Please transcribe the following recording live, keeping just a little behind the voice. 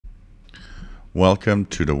Welcome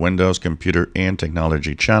to the Windows Computer and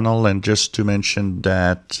Technology channel. And just to mention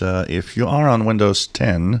that if you are on Windows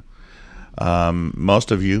 10,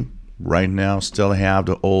 most of you right now still have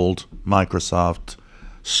the old Microsoft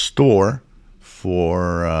Store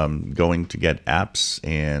for going to get apps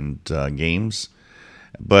and games.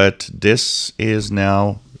 But this is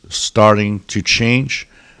now starting to change.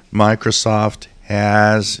 Microsoft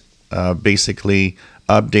has basically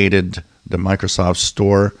updated the Microsoft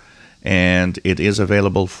Store, and it is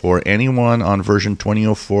available for anyone on version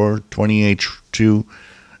 2004, 20H2,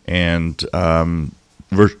 and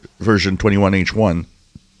version 21H1.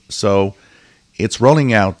 So it's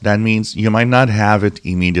rolling out. That means you might not have it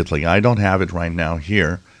immediately. I don't have it right now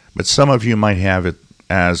here, but some of you might have it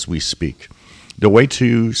as we speak. The way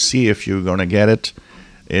to see if you're going to get it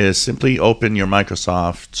is simply open your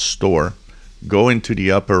Microsoft Store, go into the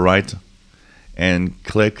upper right, and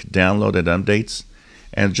click Download and Updates,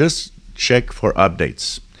 and just check for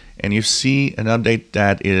updates. And you see an update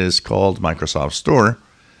that is called Microsoft Store.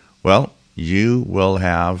 Well, you will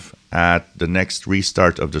have at the next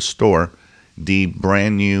restart of the store the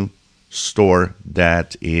brand new store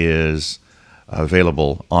that is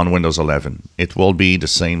available on Windows 11. It will be the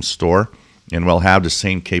same store and will have the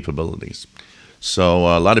same capabilities.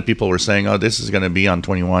 So a lot of people were saying, oh, this is going to be on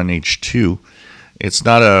 21H2. It's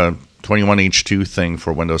not a 21H2 thing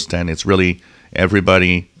for Windows 10. It's really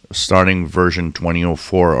everybody starting version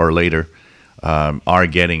 2004 or later are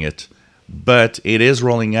getting it. But it is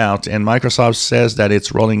rolling out, and Microsoft says that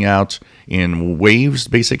it's rolling out in waves,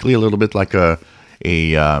 basically a little bit like a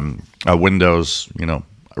Windows,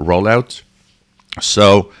 rollout.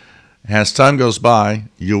 So as time goes by,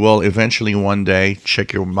 you will eventually one day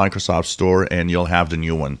check your Microsoft Store and you'll have the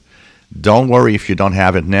new one. Don't worry if you don't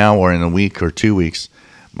have it now or in a week or 2 weeks.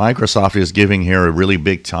 Microsoft is giving here a really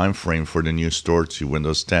big time frame for the new store to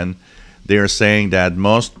Windows 10. They are saying that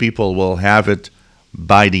most people will have it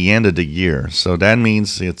by the end of the year. So that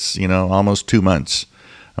means it's, almost 2 months,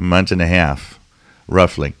 a month and a half,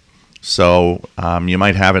 roughly. So you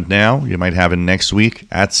might have it now, you might have it next week.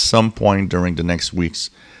 At some point during the next weeks,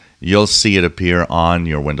 you'll see it appear on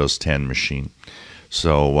your Windows 10 machine.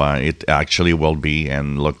 So it actually will be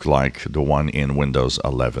and look like the one in Windows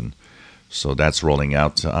 11. So that's rolling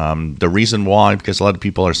out. The reason why, because a lot of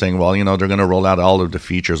people are saying, well, they're going to roll out all of the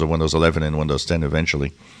features of Windows 11 and Windows 10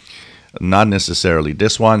 eventually. Not necessarily.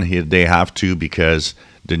 This one, they have to, because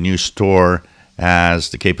the new store has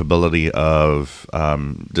the capability of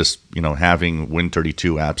having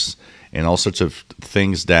Win32 apps and all sorts of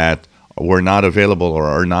things that were not available or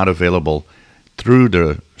are not available through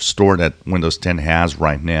the store that Windows 10 has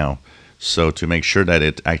right now. So to make sure that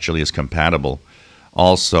it actually is compatible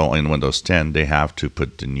also in Windows 10, they have to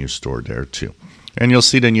put the new store there too. And you'll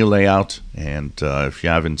see the new layout. And if you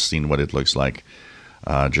haven't seen what it looks like,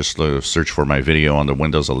 just search for my video on the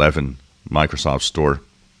Windows 11 Microsoft Store.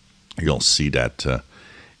 You'll see that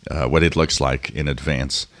what it looks like in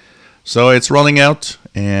advance. So it's rolling out.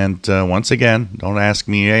 And once again, don't ask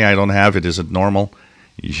me, hey, I don't have it. Is it normal?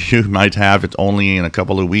 You might have it only in a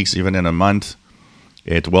couple of weeks, even in a month.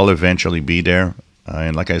 It will eventually be there.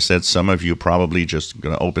 And like I said, some of you probably just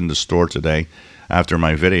going to open the store today after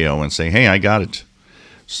my video and say, hey, I got it.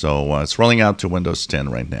 So it's rolling out to Windows 10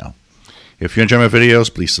 right now. If you enjoy my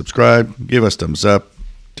videos, please subscribe, give us thumbs up.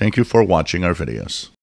 Thank you for watching our videos.